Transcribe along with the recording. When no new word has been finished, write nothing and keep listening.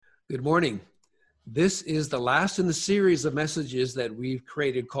Good morning. This is the last in the series of messages that we've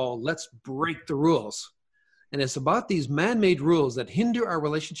created called Let's Break the Rules. And it's about these man-made rules that hinder our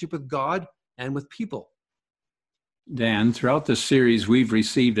relationship with God and with people. Dan, throughout this series, we've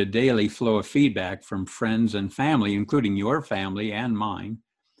received a daily flow of feedback from friends and family, including your family and mine.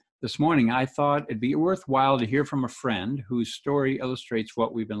 This morning, I thought it'd be worthwhile to hear from a friend whose story illustrates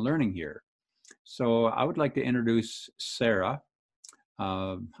what we've been learning here. So I would like to introduce Sarah.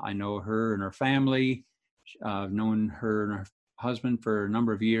 I know her and her family. I've known her and her husband for a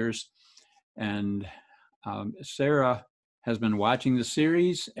number of years. And Sarah has been watching the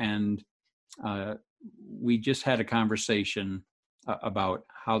series, and we just had a conversation about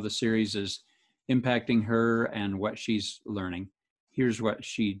how the series is impacting her and what she's learning. Here's what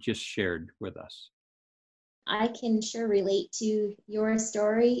she just shared with us. I can sure relate to your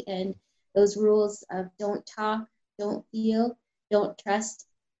story and those rules of don't talk, don't feel, don't trust,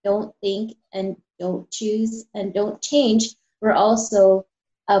 don't think, and don't choose, and don't change were also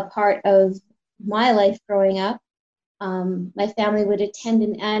a part of my life growing up. My family would attend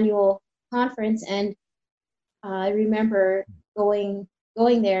an annual conference, and I remember going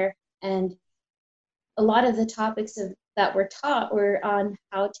there, and a lot of the topics that were taught were on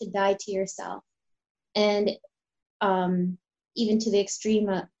how to die to yourself, and even to the extreme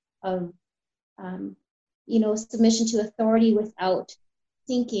of submission to authority without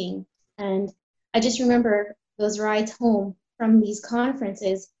thinking. And I just remember those rides home from these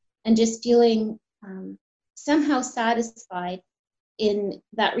conferences and just feeling somehow satisfied in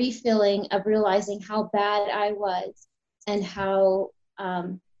that refilling of realizing how bad I was and how,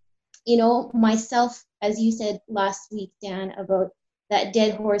 myself, as you said last week, Dan, about that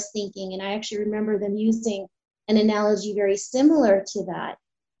dead horse thinking. And I actually remember them using an analogy very similar to that,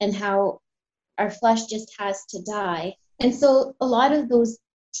 and how our flesh just has to die. And so a lot of those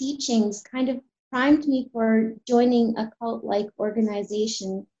teachings kind of primed me for joining a cult-like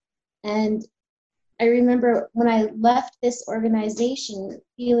organization. And I remember when I left this organization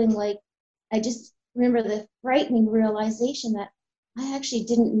feeling like, I just remember the frightening realization that I actually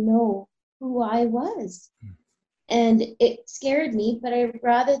didn't know who I was. And it scared me, but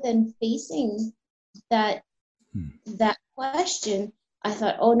rather than facing that question, I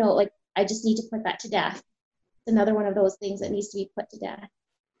thought, oh no, I just need to put that to death. It's another one of those things that needs to be put to death.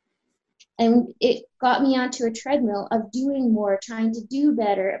 And it got me onto a treadmill of doing more, trying to do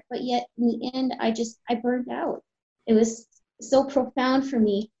better, but yet in the end, I burned out. It was so profound for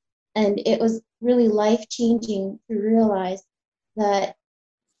me, and it was really life-changing to realize that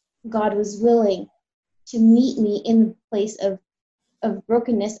God was willing to meet me in the place of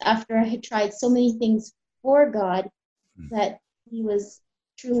brokenness after I had tried so many things for God, that he was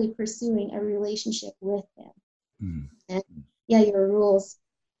truly pursuing a relationship with him. And your rules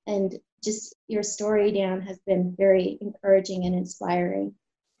and just your story, Dan, has been very encouraging and inspiring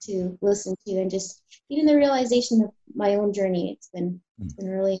to listen to, and just even the realization of my own journey. It's been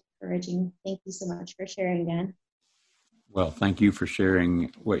really encouraging. Thank you so much for sharing, Dan. Well, thank you for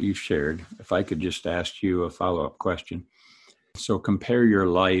sharing what you've shared. If I could just ask you a follow-up question. So compare your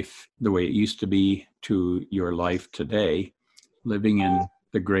life the way it used to be to your life today, living in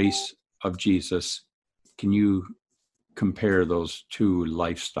the grace of Jesus. Can you compare those two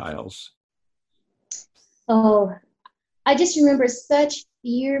lifestyles? Oh, I just remember such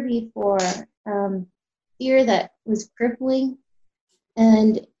fear before, fear that was crippling,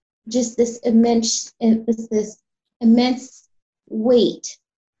 and just this immense weight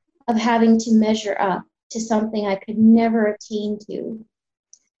of having to measure up to something I could never attain to.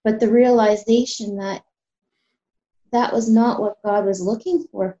 But the realization that was not what God was looking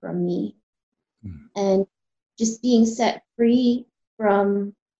for from me. And just being set free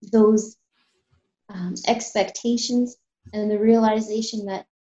from those expectations, and the realization that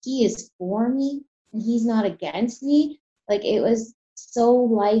he is for me and he's not against me. It was so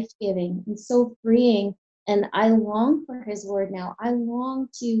life-giving and so freeing. And I long for his word now. I long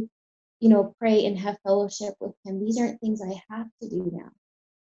to, pray and have fellowship with him. These aren't things I have to do now,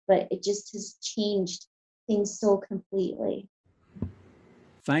 but it just has changed things so completely.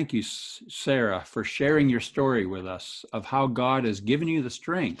 Thank you, Sarah, for sharing your story with us of how God has given you the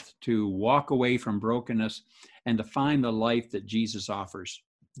strength to walk away from brokenness and to find the life that Jesus offers.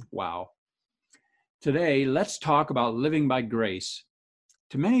 Wow. Today, let's talk about living by grace.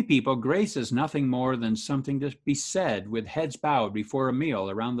 To many people, grace is nothing more than something to be said with heads bowed before a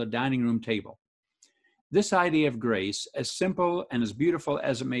meal around the dining room table. This idea of grace, as simple and as beautiful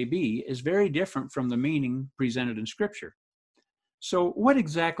as it may be, is very different from the meaning presented in Scripture. So what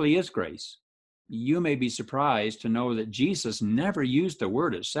exactly is grace? You may be surprised to know that Jesus never used the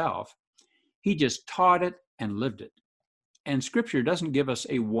word itself. He just taught it and lived it. And Scripture doesn't give us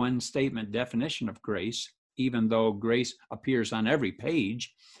a one-statement definition of grace, even though grace appears on every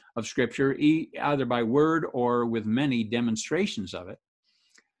page of Scripture, either by word or with many demonstrations of it.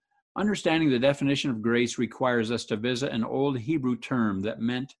 Understanding the definition of grace requires us to visit an old Hebrew term that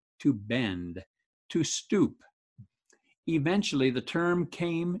meant to bend, to stoop. Eventually, the term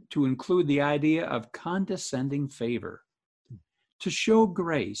came to include the idea of condescending favor. To show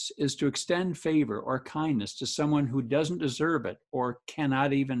grace is to extend favor or kindness to someone who doesn't deserve it or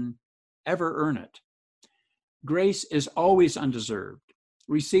cannot even ever earn it. Grace is always undeserved.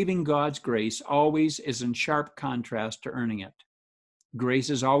 Receiving God's grace always is in sharp contrast to earning it.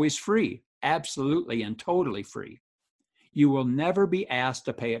 Grace is always free, absolutely and totally free. You will never be asked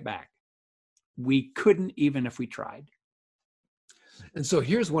to pay it back. We couldn't even if we tried. And so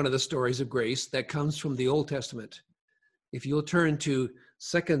here's one of the stories of grace that comes from the Old Testament. If you'll turn to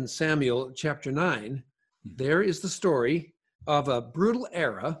 2 Samuel chapter 9, there is the story of a brutal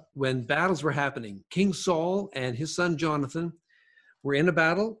era when battles were happening. King Saul and his son Jonathan were in a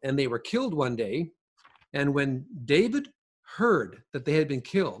battle and they were killed one day. And when David heard that they had been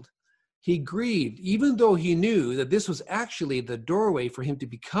killed, he grieved, even though he knew that this was actually the doorway for him to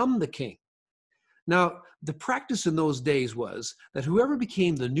become the king. Now, the practice in those days was that whoever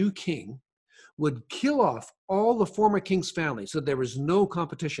became the new king would kill off all the former king's family, so there was no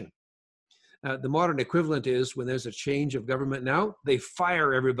competition. The modern equivalent is when there's a change of government now, they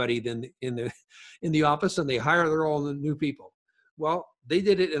fire everybody then in the office and they hire their own new people. Well, they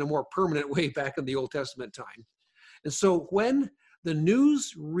did it in a more permanent way back in the Old Testament time. And so when the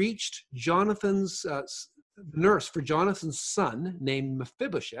news reached Jonathan's nurse for Jonathan's son named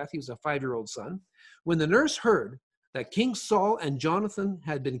Mephibosheth, he was a 5-year-old son, when the nurse heard that King Saul and Jonathan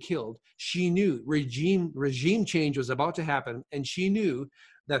had been killed, she knew regime change was about to happen, and she knew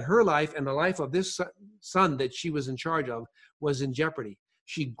that her life and the life of this son that she was in charge of was in jeopardy.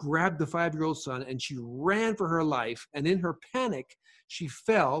 She grabbed the 5-year-old son and she ran for her life, and in her panic, she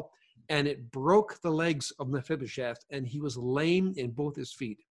fell and it broke the legs of Mephibosheth, and he was lame in both his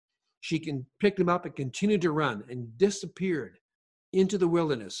feet. She picked him up and continued to run and disappeared into the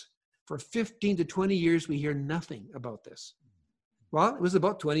wilderness. For 15 to 20 years, we hear nothing about this. Well, it was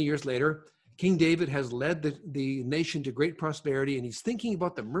about 20 years later, King David has led the nation to great prosperity, and he's thinking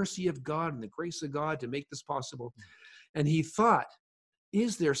about the mercy of God and the grace of God to make this possible. And he thought,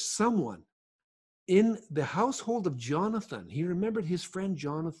 is there someone in the household of Jonathan? He remembered his friend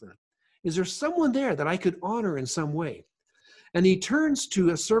Jonathan. Is there someone there that I could honor in some way? And he turns to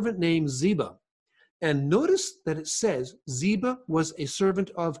a servant named Ziba. And notice that it says Ziba was a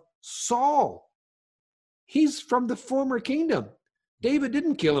servant of Saul. He's from the former kingdom. David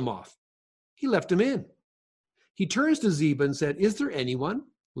didn't kill him off. He left him in. He turns to Ziba and said, is there anyone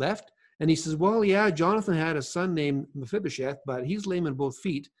left? And he says, well, yeah, Jonathan had a son named Mephibosheth, but he's lame in both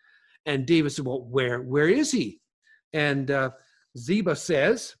feet. And David said, well, where is he? And Ziba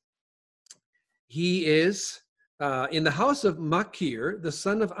says, he is in the house of Machir, the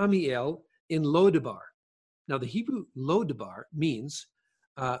son of Amiel, in Lodebar. Now, the Hebrew Lodebar means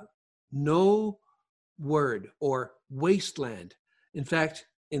no word or wasteland. In fact,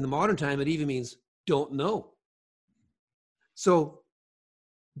 in the modern time, it even means don't know. So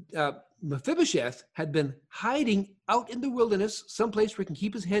Mephibosheth had been hiding out in the wilderness, someplace where he can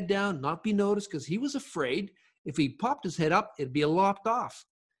keep his head down, not be noticed, because he was afraid if he popped his head up, it'd be lopped off.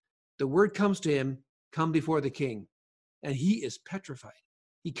 The word comes to him, come before the king, and he is petrified.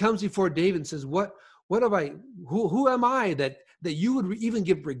 He comes before David and says, what have I, who am I that you would even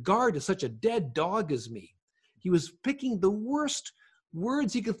give regard to such a dead dog as me? He was picking the worst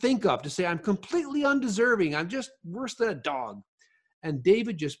words he could think of to say, I'm completely undeserving. I'm just worse than a dog. And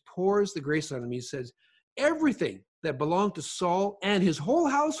David just pours the grace on him. He says, everything that belonged to Saul and his whole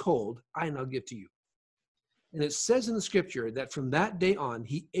household, I now give to you. And it says in the scripture that from that day on,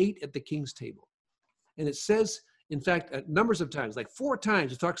 he ate at the king's table. And it says, in fact, numbers of times, like 4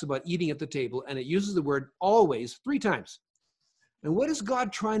 times, it talks about eating at the table, and it uses the word always 3 times. And what is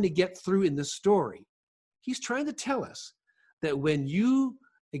God trying to get through in this story? He's trying to tell us that when you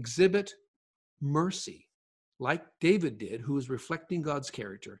exhibit mercy, like David did, who is reflecting God's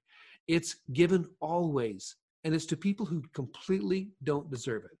character, it's given always, and it's to people who completely don't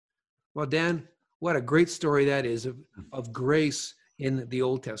deserve it. Well, Dan, what a great story that is of grace in the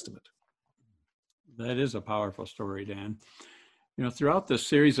Old Testament. That is a powerful story, Dan. You know, throughout this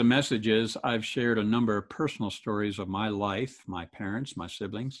series of messages, I've shared a number of personal stories of my life, my parents, my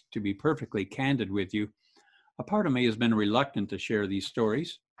siblings. To be perfectly candid with you, a part of me has been reluctant to share these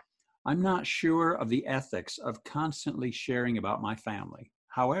stories. I'm not sure of the ethics of constantly sharing about my family.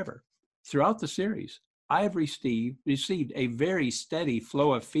 However, throughout the series, I have received a very steady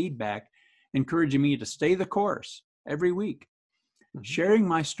flow of feedback encouraging me to stay the course every week. Mm-hmm. Sharing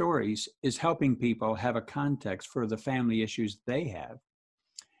my stories is helping people have a context for the family issues they have.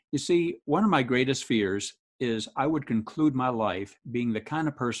 You see, one of my greatest fears is I would conclude my life being the kind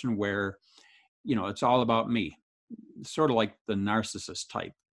of person where, it's all about me, sort of like the narcissist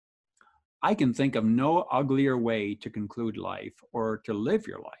type. I can think of no uglier way to conclude life or to live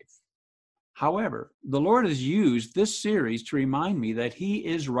your life. However, the Lord has used this series to remind me that He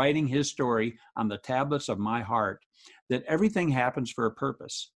is writing His story on the tablets of my heart, that everything happens for a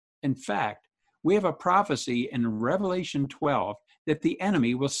purpose. In fact, we have a prophecy in Revelation 12 that the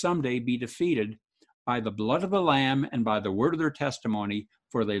enemy will someday be defeated by the blood of the Lamb and by the word of their testimony,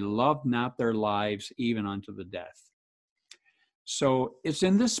 for they loved not their lives even unto the death. So it's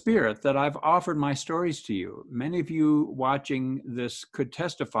in this spirit that I've offered my stories to you. Many of you watching this could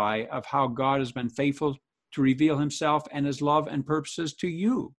testify of how God has been faithful to reveal Himself and His love and purposes to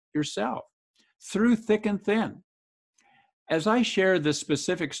you, yourself, through thick and thin. As I share this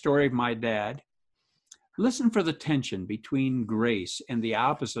specific story of my dad, listen for the tension between grace and the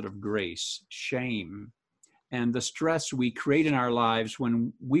opposite of grace, shame, and the stress we create in our lives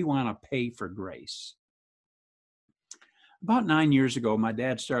when we want to pay for grace. About 9 years ago, my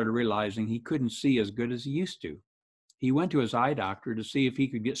dad started realizing he couldn't see as good as he used to. He went to his eye doctor to see if he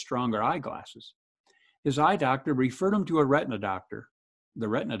could get stronger eyeglasses. His eye doctor referred him to a retina doctor. The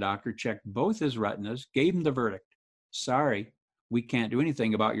retina doctor checked both his retinas, gave him the verdict. Sorry, we can't do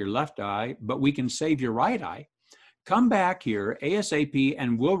anything about your left eye, but we can save your right eye. Come back here ASAP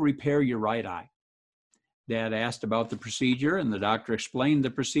and we'll repair your right eye. Dad asked about the procedure, and the doctor explained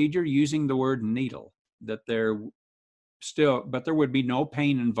the procedure using the word needle, that there would be no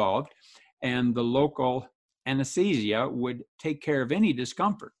pain involved, and the local anesthesia would take care of any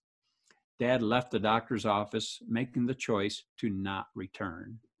discomfort. Dad left the doctor's office, making the choice to not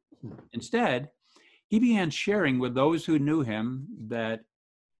return. Instead, he began sharing with those who knew him that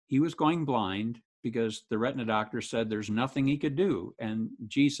he was going blind because the retina doctor said there's nothing he could do, and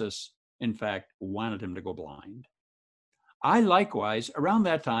Jesus, in fact, wanted him to go blind. I likewise, around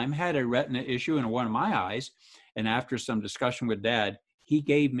that time, had a retina issue in one of my eyes, and after some discussion with Dad, he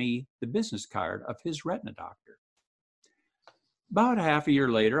gave me the business card of his retina doctor. About half a year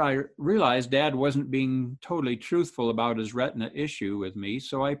later, I realized Dad wasn't being totally truthful about his retina issue with me,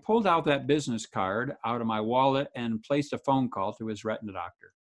 so I pulled out that business card out of my wallet and placed a phone call to his retina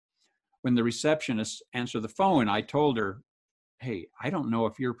doctor. When the receptionist answered the phone, I told her, "Hey, I don't know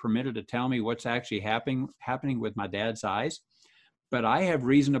if you're permitted to tell me what's actually happening with my dad's eyes, but I have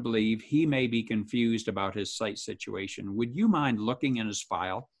reason to believe he may be confused about his sight situation. Would you mind looking in his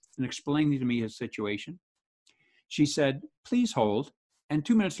file and explaining to me his situation?" She said, "Please hold." And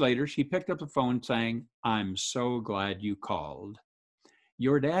 2 minutes later, she picked up the phone saying, "I'm so glad you called.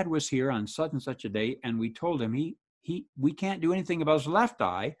 Your dad was here on such and such a day, and we told him we can't do anything about his left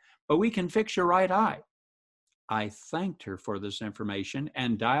eye, but we can fix your right eye." I thanked her for this information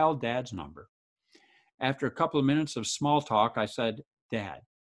and dialed Dad's number. After a couple of minutes of small talk, I said, "Dad,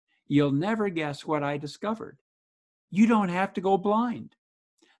 you'll never guess what I discovered. You don't have to go blind.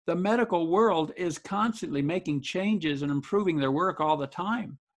 The medical world is constantly making changes and improving their work all the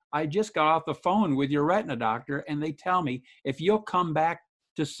time. I just got off the phone with your retina doctor, and they tell me if you'll come back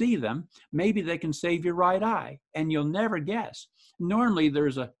to see them, maybe they can save your right eye, and you'll never guess. Normally,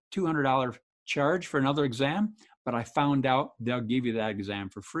 there's a $200 charge for another exam, but I found out they'll give you that exam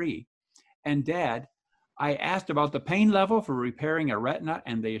for free. And Dad, I asked about the pain level for repairing a retina,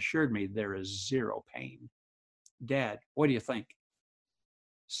 and they assured me there is zero pain. Dad, what do you think?"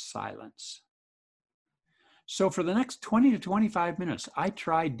 Silence. So for the next 20 to 25 minutes, I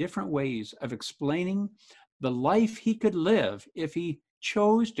tried different ways of explaining the life he could live if he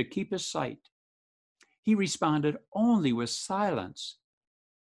chose to keep his sight. He responded only with silence.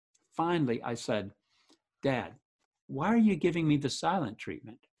 Finally, I said, "Dad, why are you giving me the silent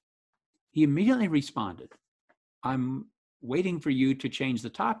treatment?" He immediately responded, "I'm waiting for you to change the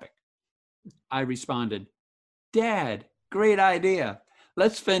topic." I responded, "Dad, great idea.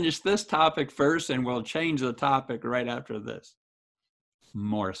 Let's finish this topic first and we'll change the topic right after this."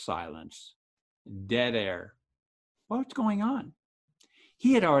 More silence. Dead air. What's going on?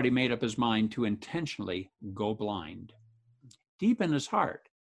 He had already made up his mind to intentionally go blind. Deep in his heart,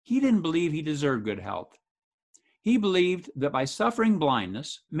 he didn't believe he deserved good health. He believed that by suffering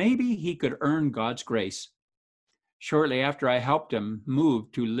blindness, maybe he could earn God's grace. Shortly after I helped him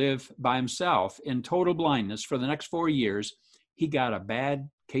move to live by himself in total blindness for the next 4 years, he got a bad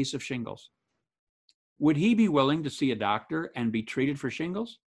case of shingles. Would he be willing to see a doctor and be treated for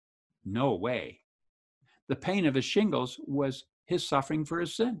shingles? No way. The pain of his shingles was his suffering for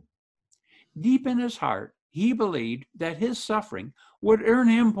his sin. Deep in his heart, he believed that his suffering would earn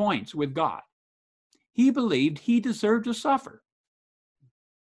him points with God. He believed he deserved to suffer.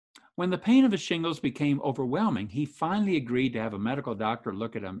 When the pain of his shingles became overwhelming, he finally agreed to have a medical doctor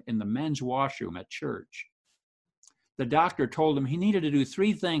look at him in the men's washroom at church. The doctor told him he needed to do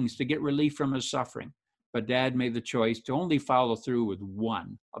 3 things to get relief from his suffering, but Dad made the choice to only follow through with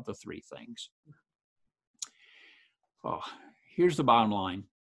one of the 3 things. Oh, here's the bottom line.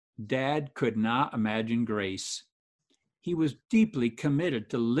 Dad could not imagine grace. He was deeply committed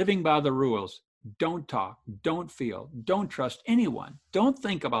to living by the rules. Don't talk, don't feel, don't trust anyone, don't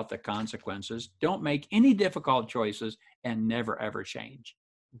think about the consequences, don't make any difficult choices, and never ever change.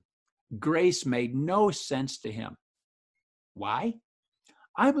 Grace made no sense to him. Why?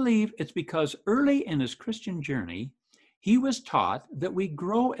 I believe it's because early in his Christian journey, he was taught that we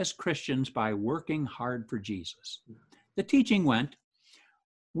grow as Christians by working hard for Jesus. The teaching went,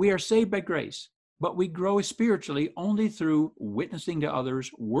 we are saved by grace, but we grow spiritually only through witnessing to others,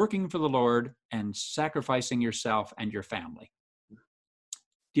 working for the Lord, and sacrificing yourself and your family.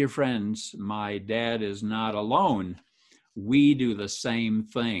 Dear friends, my dad is not alone. We do the same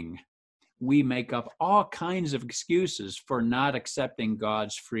thing. We make up all kinds of excuses for not accepting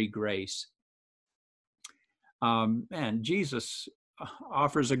God's free grace. And Jesus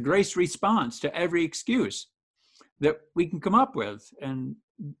offers a grace response to every excuse that we can come up with. And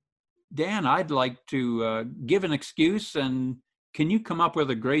Dan, I'd like to give an excuse, and can you come up with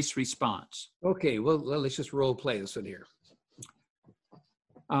a grace response? Okay, well, let's just role play this in here.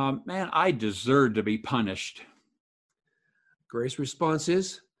 Man, I deserve to be punished. Grace response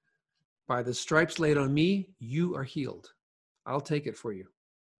is, by the stripes laid on me, you are healed. I'll take it for you.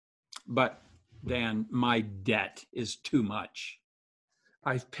 But Dan, my debt is too much.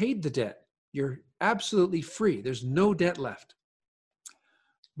 I've paid the debt. You're absolutely free. There's no debt left.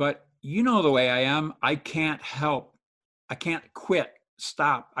 But you know the way I am. I can't help. I can't quit,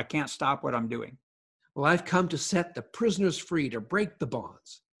 stop. I can't stop what I'm doing. Well, I've come to set the prisoners free, to break the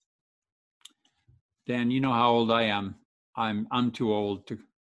bonds. Dan, you know how old I am. I'm too old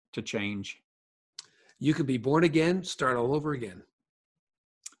to change. You can be born again, start all over again.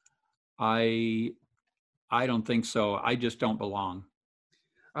 I don't think so. I just don't belong.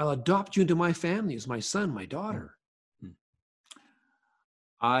 I'll adopt you into my family as my son, my daughter.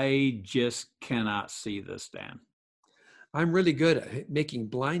 I just cannot see this, Dan. I'm really good at making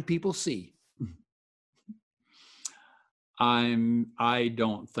blind people see. I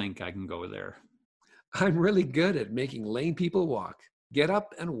don't think I can go there. I'm really good at making lame people walk. Get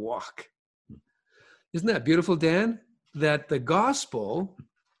up and walk. Isn't that beautiful, Dan? That the gospel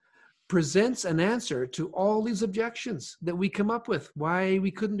presents an answer to all these objections that we come up with. Why we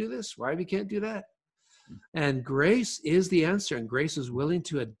couldn't do this, why we can't do that. And grace is the answer, and grace is willing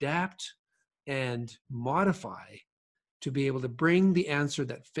to adapt and modify to be able to bring the answer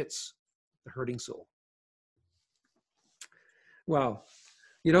that fits the hurting soul. Well,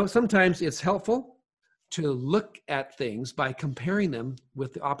 you know, sometimes it's helpful to look at things by comparing them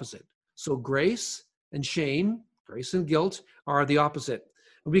with the opposite. So grace and shame, grace and guilt are the opposite.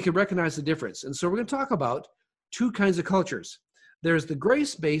 And we can recognize the difference. And so we're going to talk about 2 kinds of cultures. There's the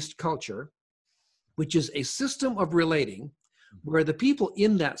grace-based culture, which is a system of relating where the people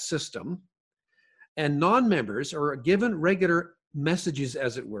in that system and non-members are given regular messages,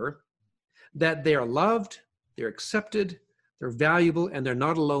 as it were, that they are loved, they're accepted, they're valuable, and they're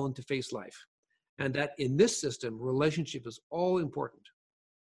not alone to face life. And that in this system, relationship is all important.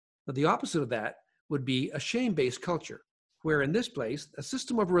 Now, the opposite of that would be a shame-based culture, where in this place, a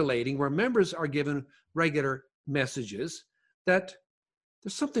system of relating where members are given regular messages that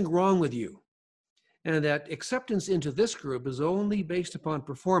there's something wrong with you, and that acceptance into this group is only based upon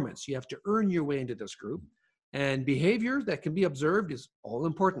performance. You have to earn your way into this group, and behavior that can be observed is all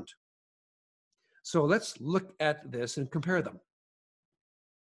important. So let's look at this and compare them.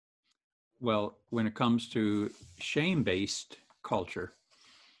 Well, when it comes to shame-based culture,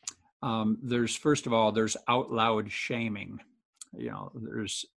 first of all, there's out loud shaming. You know,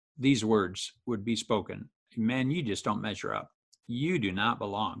 there's these words would be spoken. Man, you just don't measure up. You do not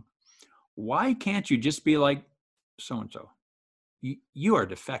belong. Why can't you just be like so-and-so? You are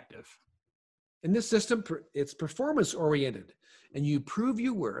defective. In this system, it's performance oriented, and you prove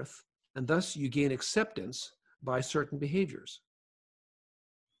your worth, and thus you gain acceptance by certain behaviors.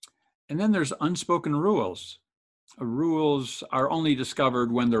 And then there's unspoken rules. Rules are only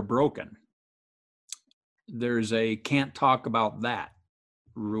discovered when they're broken. There's a can't talk about that.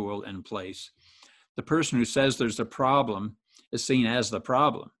 rule in place. The person who says there's a problem is seen as the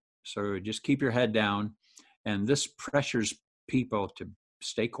problem. So just keep your head down, and this pressures people to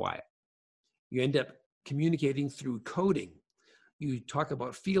stay quiet. You end up communicating through coding. You talk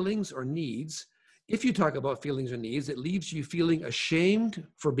about feelings or needs. If you talk about feelings or needs, it leaves you feeling ashamed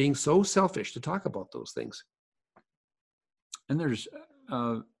for being so selfish to talk about those things. And there's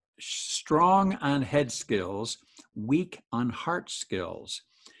strong on head skills, weak on heart skills.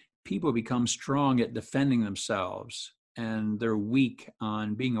 People become strong at defending themselves, and they're weak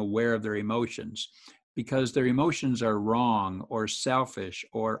on being aware of their emotions because their emotions are wrong or selfish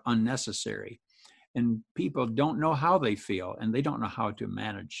or unnecessary. And people don't know how they feel, and they don't know how to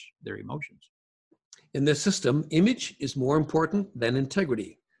manage their emotions. In this system, image is more important than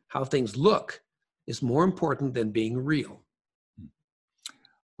integrity. How things look is more important than being real.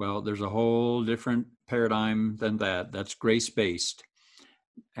 Well, there's a whole different paradigm than that. That's grace-based.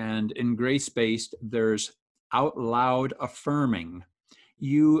 And in grace-based, there's out loud affirming.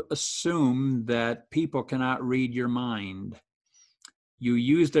 You assume that people cannot read your mind. You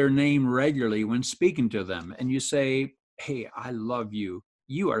use their name regularly when speaking to them, and you say, hey, I love you.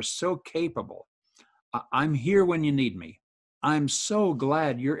 You are so capable. I'm here when you need me. I'm so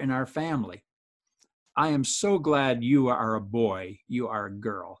glad you're in our family. I am so glad you are a boy, you are a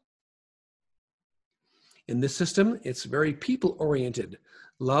girl. In this system, it's very people-oriented.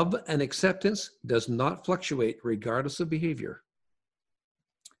 Love and acceptance does not fluctuate regardless of behavior.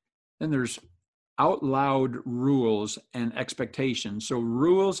 And there's out loud rules and expectations. So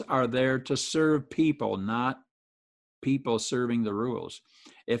rules are there to serve people, not people serving the rules.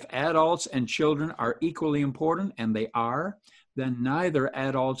 If adults and children are equally important, and they are, then neither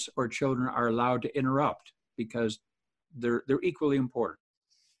adults or children are allowed to interrupt because they're equally important.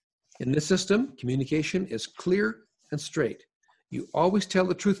 In this system, communication is clear and straight. You always tell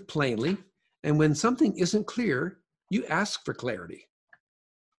the truth plainly, and when something isn't clear, you ask for clarity.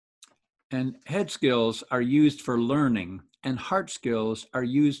 And head skills are used for learning, and heart skills are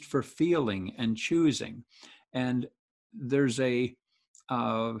used for feeling and choosing. And there's a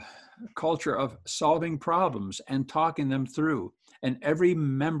culture of solving problems and talking them through. And every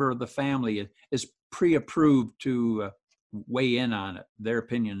member of the family is pre-approved to weigh in on it. Their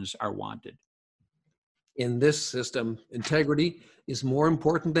opinions are wanted. In this system, integrity is more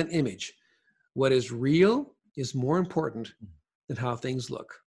important than image. What is real is more important than how things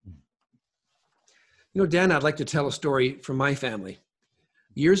look. You know, Dan, I'd like to tell a story from my family.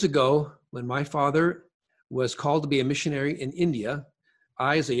 Years ago, when my father was called to be a missionary in India,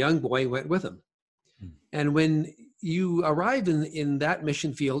 I, as a young boy, went with him. And when you arrive in that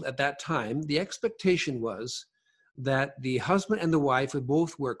mission field at that time, the expectation was that the husband and the wife would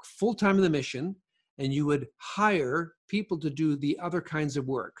both work full-time in the mission, and you would hire people to do the other kinds of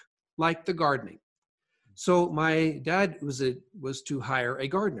work, like the gardening. So my dad was to hire a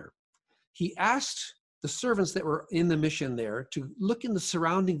gardener. He asked the servants that were in the mission there to look in the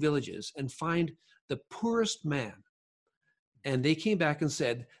surrounding villages and find the poorest man. And they came back and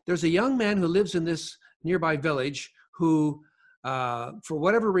said, there's a young man who lives in this nearby village who, for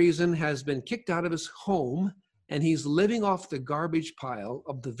whatever reason, has been kicked out of his home, and he's living off the garbage pile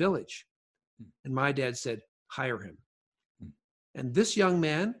of the village. And my dad said, hire him. And this young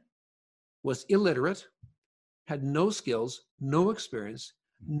man was illiterate, had no skills, no experience,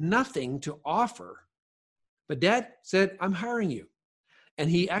 nothing to offer. But Dad said, I'm hiring you. And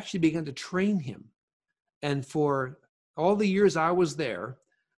he actually began to train him. And for all the years I was there,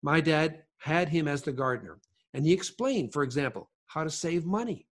 my dad had him as the gardener. And he explained, for example, how to save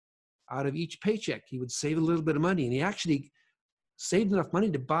money. Out of each paycheck, he would save a little bit of money. And he actually saved enough money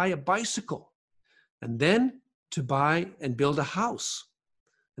to buy a bicycle, and then to buy and build a house,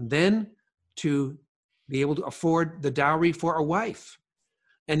 and then to be able to afford the dowry for a wife.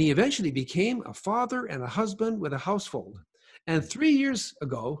 And he eventually became a father and a husband with a household. And 3 years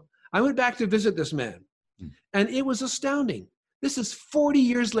ago, I went back to visit this man, and it was astounding. This is 40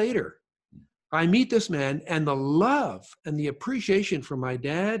 years later. I meet this man, and the love and the appreciation for my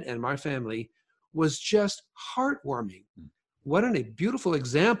dad and my family was just heartwarming. What a beautiful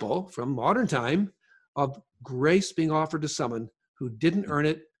example from modern time of grace being offered to someone who didn't earn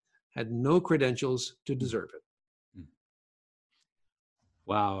it, had no credentials to deserve it.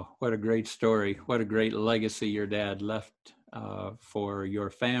 Wow, what a great story. What a great legacy your dad left for your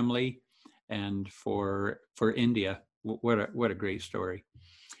family and for India. What a great story.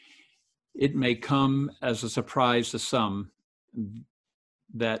 It may come as a surprise to some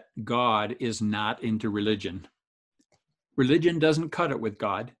that God is not into religion. Religion doesn't cut it with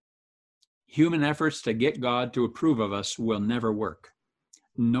God. Human efforts to get God to approve of us will never work.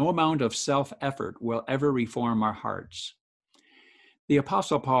 No amount of self-effort will ever reform our hearts. The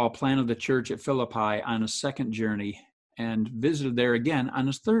Apostle Paul planted the church at Philippi on a second journey and visited there again on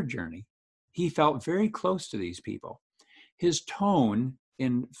his third journey. He felt very close to these people. His tone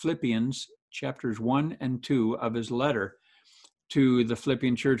in Philippians chapters 1 and 2 of his letter to the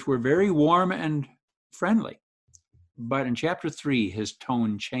Philippian church were very warm and friendly. But in chapter 3, his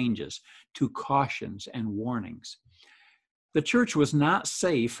tone changes to cautions and warnings. The church was not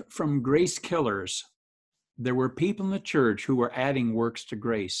safe from grace killers. There were people in the church who were adding works to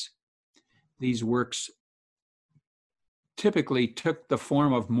grace. These works typically took the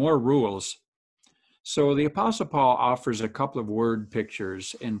form of more rules. So the Apostle Paul offers a couple of word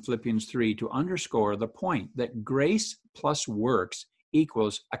pictures in Philippians 3 to underscore the point that grace plus works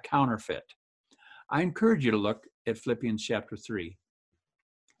equals a counterfeit. I encourage you to look at Philippians chapter 3.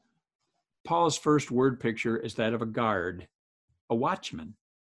 Paul's first word picture is that of a guard, a watchman.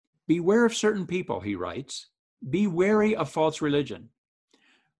 Beware of certain people, he writes. Be wary of false religion.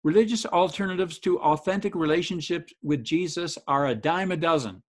 Religious alternatives to authentic relationships with Jesus are a dime a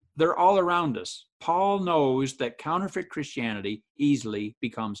dozen. They're all around us. Paul knows that counterfeit Christianity easily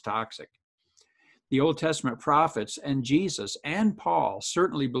becomes toxic. The Old Testament prophets and Jesus and Paul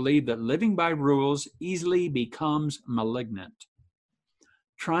certainly believe that living by rules easily becomes malignant.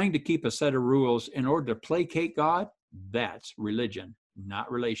 Trying to keep a set of rules in order to placate God, that's religion, not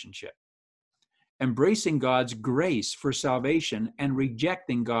relationship. Embracing God's grace for salvation and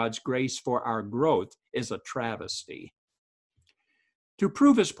rejecting God's grace for our growth is a travesty. To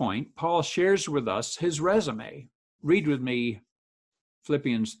prove his point, Paul shares with us his resume. Read with me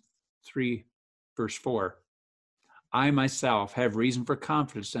Philippians 3, verse 4. I myself have reason for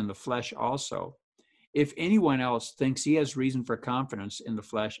confidence in the flesh also. If anyone else thinks he has reason for confidence in the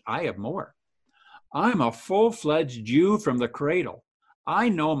flesh, I have more. I'm a full-fledged Jew from the cradle. I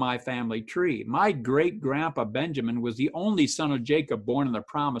know my family tree. My great-grandpa Benjamin was the only son of Jacob born in the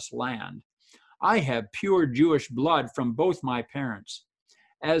promised land. I have pure Jewish blood from both my parents.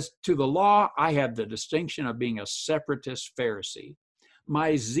 As to the law, I have the distinction of being a separatist Pharisee.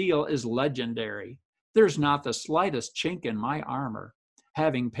 My zeal is legendary. There's not the slightest chink in my armor,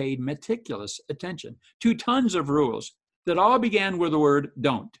 having paid meticulous attention to tons of rules that all began with the word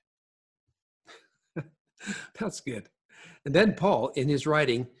don't. That's good. And then Paul, in his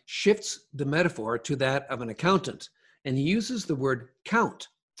writing, shifts the metaphor to that of an accountant, and he uses the word count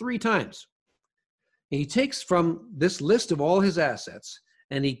 3 times. And he takes from this list of all his assets,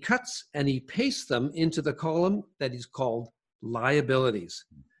 and he cuts and he pastes them into the column that is called liabilities.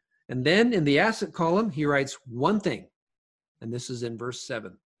 And then in the asset column, he writes one thing, and this is in verse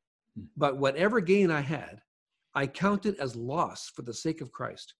 7. But whatever gain I had, I counted as loss for the sake of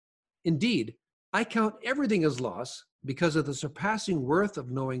Christ. Indeed, I count everything as loss because of the surpassing worth of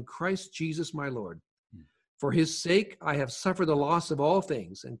knowing Christ Jesus my Lord. For his sake, I have suffered the loss of all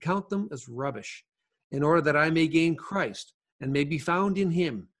things and count them as rubbish, in order that I may gain Christ and may be found in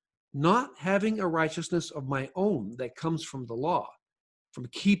him, not having a righteousness of my own that comes from the law, from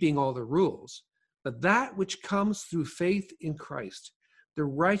keeping all the rules, but that which comes through faith in Christ, the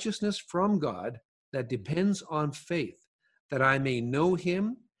righteousness from God that depends on faith, that I may know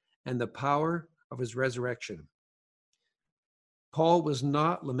him and the power of his resurrection. Paul was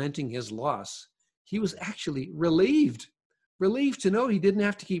not lamenting his loss. He was actually relieved to know he didn't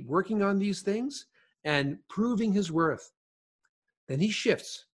have to keep working on these things and proving his worth. Then he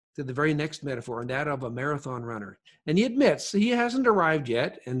shifts to the very next metaphor, and that of a marathon runner. And he admits he hasn't arrived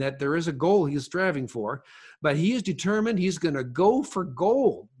yet and that there is a goal he's striving for, but he is determined he's going to go for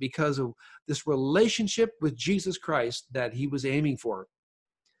gold because of this relationship with Jesus Christ that he was aiming for.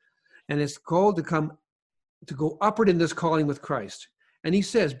 And it's called to go upward in this calling with Christ. And he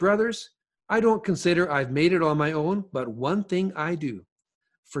says, brothers, I don't consider I've made it on my own, but one thing I do,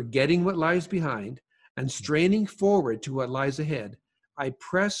 forgetting what lies behind and straining forward to what lies ahead, I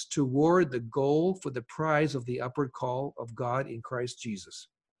press toward the goal for the prize of the upward call of God in Christ Jesus.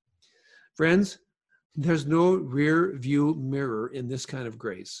 Friends, there's no rear view mirror in this kind of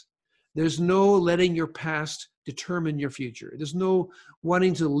grace. There's no letting your past determine your future. There's no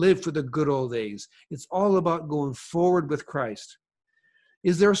wanting to live for the good old days. It's all about going forward with Christ.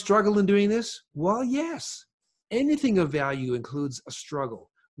 Is there a struggle in doing this? Well, yes. Anything of value includes a struggle.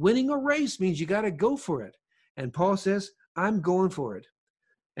 Winning a race means you got to go for it. And Paul says, I'm going for it.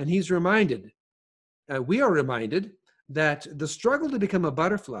 And he's reminded, we are reminded that the struggle to become a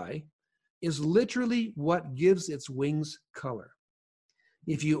butterfly is literally what gives its wings color.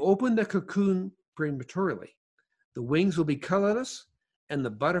 If you open the cocoon prematurely, the wings will be colorless and the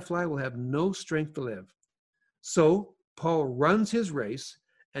butterfly will have no strength to live. So Paul runs his race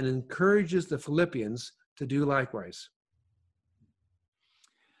and encourages the Philippians to do likewise.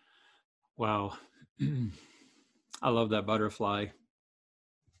 Wow. I love that butterfly.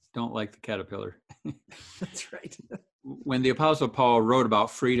 Don't like the caterpillar. That's right. When the Apostle Paul wrote about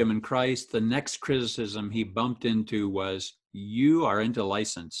freedom in Christ, the next criticism he bumped into was, you are into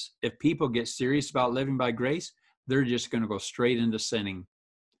license. If people get serious about living by grace, they're just going to go straight into sinning.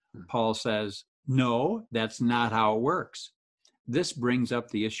 Paul says, no, that's not how it works. This brings up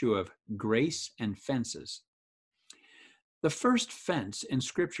the issue of grace and fences. The first fence in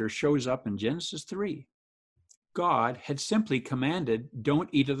Scripture shows up in Genesis 3. God had simply commanded, don't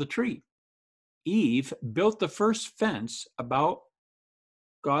eat of the tree. Eve built the first fence about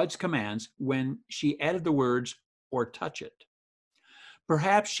God's commands when she added the words, or touch it.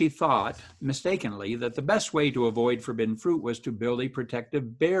 Perhaps she thought, mistakenly, that the best way to avoid forbidden fruit was to build a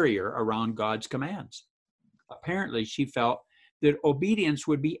protective barrier around God's commands. Apparently, she felt that obedience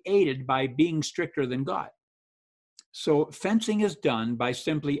would be aided by being stricter than God. So fencing is done by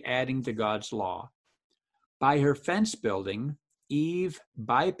simply adding to God's law. By her fence building, Eve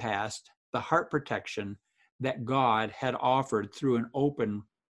bypassed the heart protection that God had offered through an open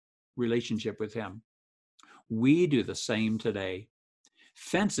relationship with him. We do the same today.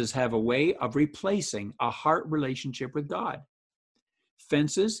 Fences have a way of replacing a heart relationship with God.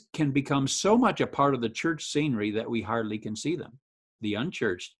 Fences can become so much a part of the church scenery that we hardly can see them. The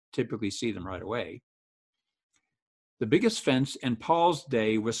unchurched typically see them right away. The biggest fence in Paul's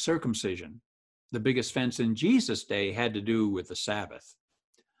day was circumcision. The biggest fence in Jesus' day had to do with the Sabbath.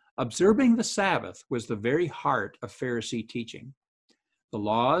 Observing the Sabbath was the very heart of Pharisee teaching. The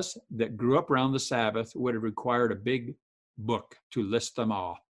laws that grew up around the Sabbath would have required a big book to list them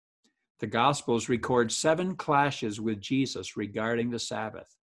all. The Gospels record 7 clashes with Jesus regarding the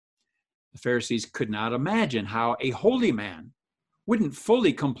Sabbath. The Pharisees could not imagine how a holy man wouldn't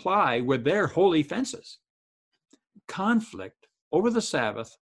fully comply with their holy fences. Conflict over the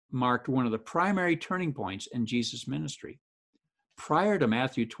Sabbath marked one of the primary turning points in Jesus' ministry. Prior to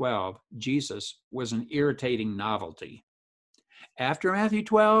Matthew 12, Jesus was an irritating novelty. After Matthew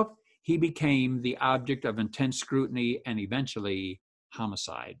 12, he became the object of intense scrutiny and eventually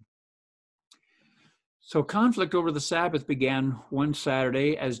homicide. So conflict over the Sabbath began one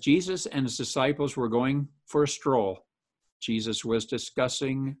Saturday as Jesus and his disciples were going for a stroll. Jesus was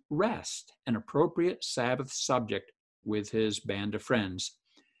discussing rest, an appropriate Sabbath subject, with his band of friends.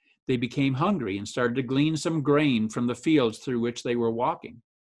 They became hungry and started to glean some grain from the fields through which they were walking.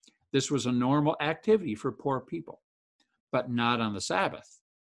 This was a normal activity for poor people, but not on the Sabbath.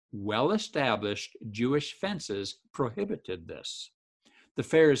 Well-established Jewish fences prohibited this. The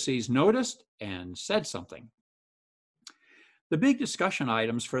Pharisees noticed and said something. The big discussion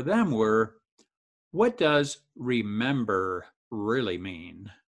items for them were, what does remember really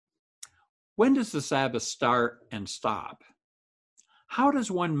mean? When does the Sabbath start and stop? How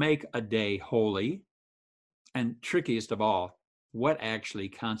does one make a day holy? And trickiest of all, what actually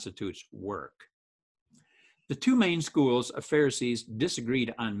constitutes work? The two main schools of Pharisees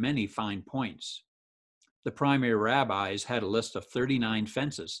disagreed on many fine points. The primary rabbis had a list of 39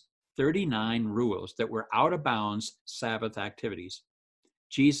 fences, 39 rules that were out of bounds Sabbath activities.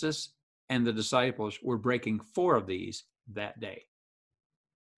 Jesus and the disciples were breaking 4 of these that day.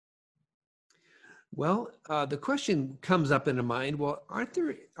 Well, the question comes up in the mind, well,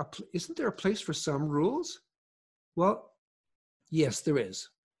 isn't there a place for some rules? Well, yes, there is.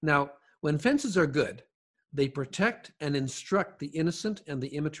 Now, when fences are good, they protect and instruct the innocent and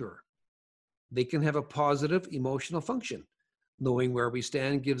the immature. They can have a positive emotional function. Knowing where we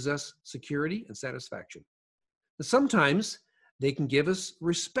stand gives us security and satisfaction. But sometimes they can give us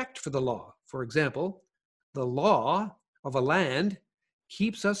respect for the law. For example, the law of a land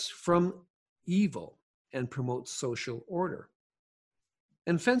keeps us from evil and promotes social order.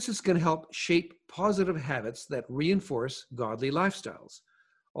 And fences can help shape positive habits that reinforce godly lifestyles,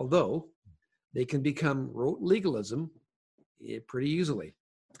 although they can become rote legalism pretty easily.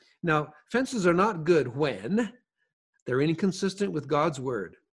 Now, fences are not good when they're inconsistent with God's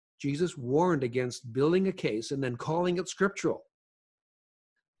word. Jesus warned against building a case and then calling it scriptural.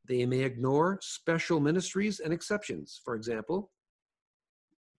 They may ignore special ministries and exceptions. For example,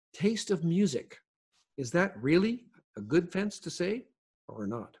 taste of music. Is that really a good fence to say or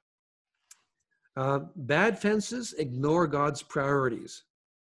not? Bad fences ignore God's priorities.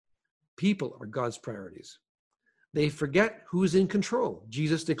 People are God's priorities. They forget who's in control.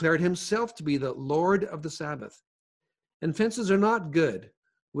 Jesus declared himself to be the Lord of the Sabbath. And fences are not good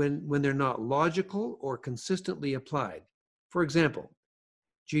when they're not logical or consistently applied. For example,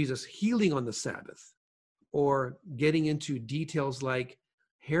 Jesus healing on the Sabbath, or getting into details like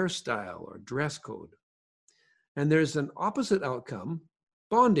hairstyle or dress code. And there's an opposite outcome,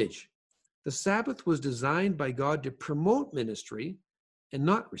 bondage. The Sabbath was designed by God to promote ministry and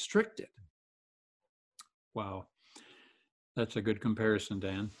not restrict it. Wow. That's a good comparison,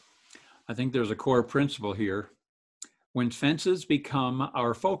 Dan. I think there's a core principle here. When fences become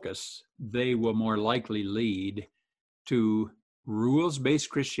our focus, they will more likely lead to rules-based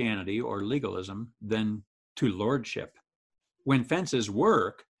Christianity or legalism than to lordship. When fences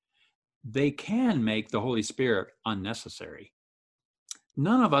work, they can make the Holy Spirit unnecessary.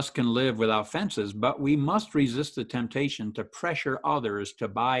 None of us can live without fences, but we must resist the temptation to pressure others to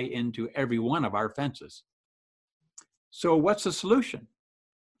buy into every one of our fences. So what's the solution?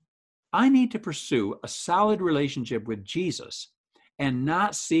 I need to pursue a solid relationship with Jesus and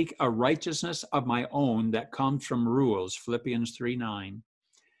not seek a righteousness of my own that comes from rules, Philippians 3:9.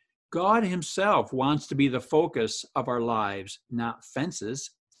 God himself wants to be the focus of our lives, not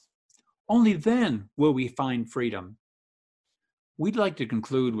fences. Only then will we find freedom. We'd like to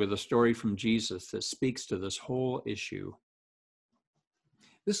conclude with a story from Jesus that speaks to this whole issue.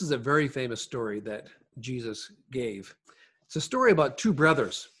 This is a very famous story that Jesus gave. It's a story about two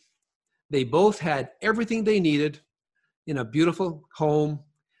brothers. They both had everything they needed in a beautiful home,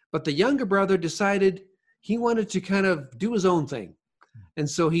 but the younger brother decided he wanted to kind of do his own thing. And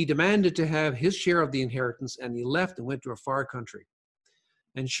so he demanded to have his share of the inheritance, and he left and went to a far country.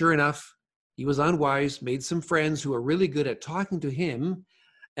 And sure enough, he was unwise, made some friends who were really good at talking to him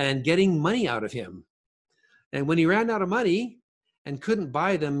and getting money out of him. And when he ran out of money and couldn't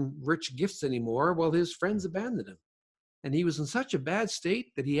buy them rich gifts anymore, well, his friends abandoned him. And he was in such a bad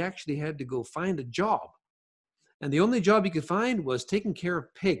state that he actually had to go find a job. And the only job he could find was taking care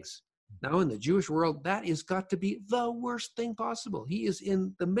of pigs. Now, in the Jewish world, that has got to be the worst thing possible. He is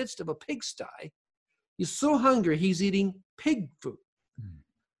in the midst of a pigsty. He's so hungry, he's eating pig food.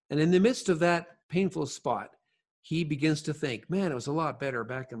 And in the midst of that painful spot, he begins to think, man, it was a lot better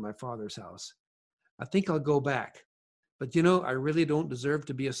back in my father's house. I think I'll go back. But you know, I really don't deserve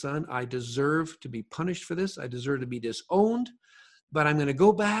to be a son. I deserve to be punished for this. I deserve to be disowned. But I'm going to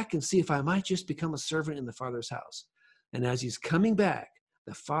go back and see if I might just become a servant in the father's house. And as he's coming back,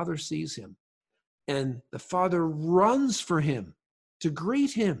 the father sees him. And the father runs for him to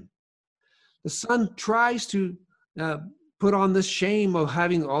greet him. The son tries to put on this shame of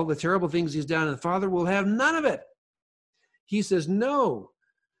having all the terrible things he's done, and the father will have none of it. He says, no,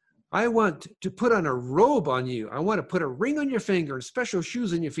 I want to put on a robe on you. I want to put a ring on your finger and special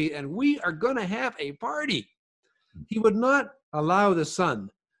shoes on your feet, and we are going to have a party. He would not allow the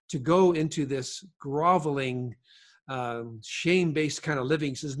son to go into this groveling, shame-based kind of living.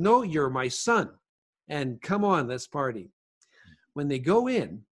 He says, no, you're my son, and come on, let's party. When they go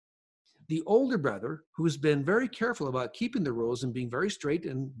in, the older brother, who's been very careful about keeping the rules and being very straight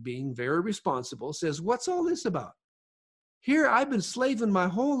and being very responsible, says, what's all this about? Here, I've been slaving my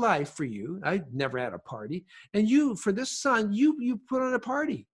whole life for you. I never had a party. And you, for this son, you put on a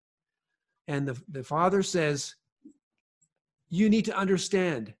party. And the father says, you need to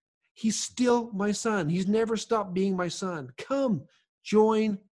understand, he's still my son. He's never stopped being my son. Come,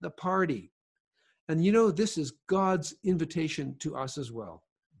 join the party. And you know, this is God's invitation to us as well.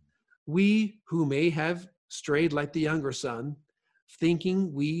 We who may have strayed like the younger son,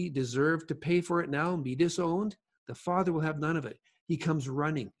 thinking we deserve to pay for it now and be disowned, the father will have none of it. He comes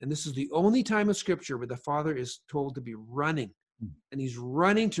running. And this is the only time in scripture where the father is told to be running. And he's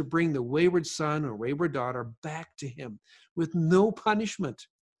running to bring the wayward son or wayward daughter back to him with no punishment.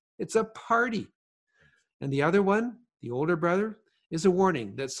 It's a party. And the other one, the older brother, is a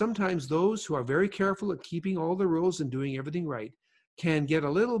warning that sometimes those who are very careful at keeping all the rules and doing everything right can get a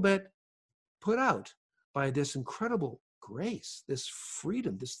little bit put out by this incredible grace, this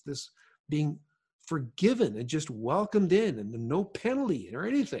freedom, this being forgiven and just welcomed in and no penalty or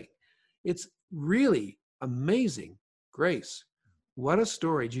anything. It's really amazing grace. What a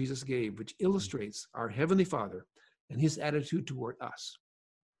story Jesus gave, which illustrates our Heavenly Father and his attitude toward us.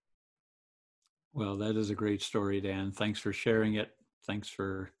 Well, that is a great story, Dan. Thanks for sharing it. Thanks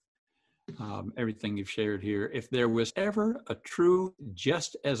for everything you've shared here. If there was ever a true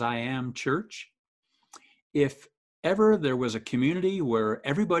just as I am church, if ever there was a community where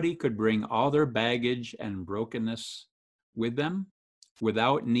everybody could bring all their baggage and brokenness with them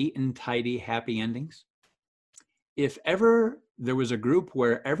without neat and tidy happy endings, if ever there was a group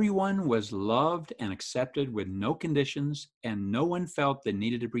where everyone was loved and accepted with no conditions and no one felt they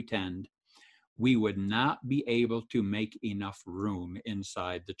needed to pretend, we would not be able to make enough room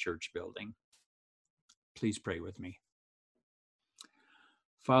inside the church building. Please pray with me.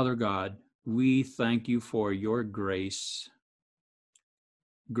 Father God, we thank you for your grace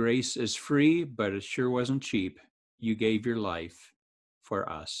Grace is free, but it sure wasn't cheap. You gave your life for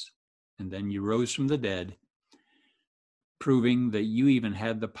us. And then you rose from the dead, proving that you even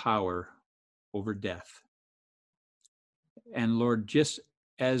had the power over death. And Lord, just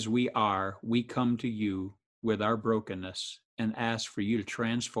as we are, we come to you with our brokenness and ask for you to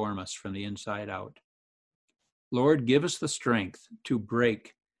transform us from the inside out. Lord, give us the strength to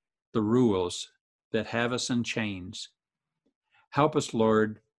break the rules that have us in chains. Help us,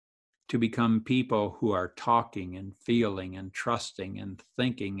 Lord, to become people who are talking and feeling and trusting and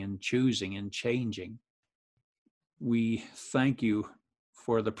thinking and choosing and changing. We thank you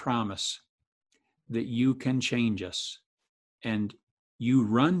for the promise that you can change us, and you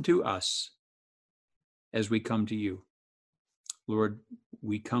run to us as we come to you. Lord,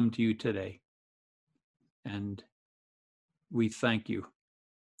 we come to you today, and we thank you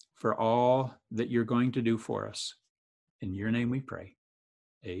for all that you're going to do for us. In your name we pray.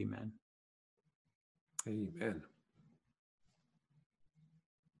 Amen. Amen.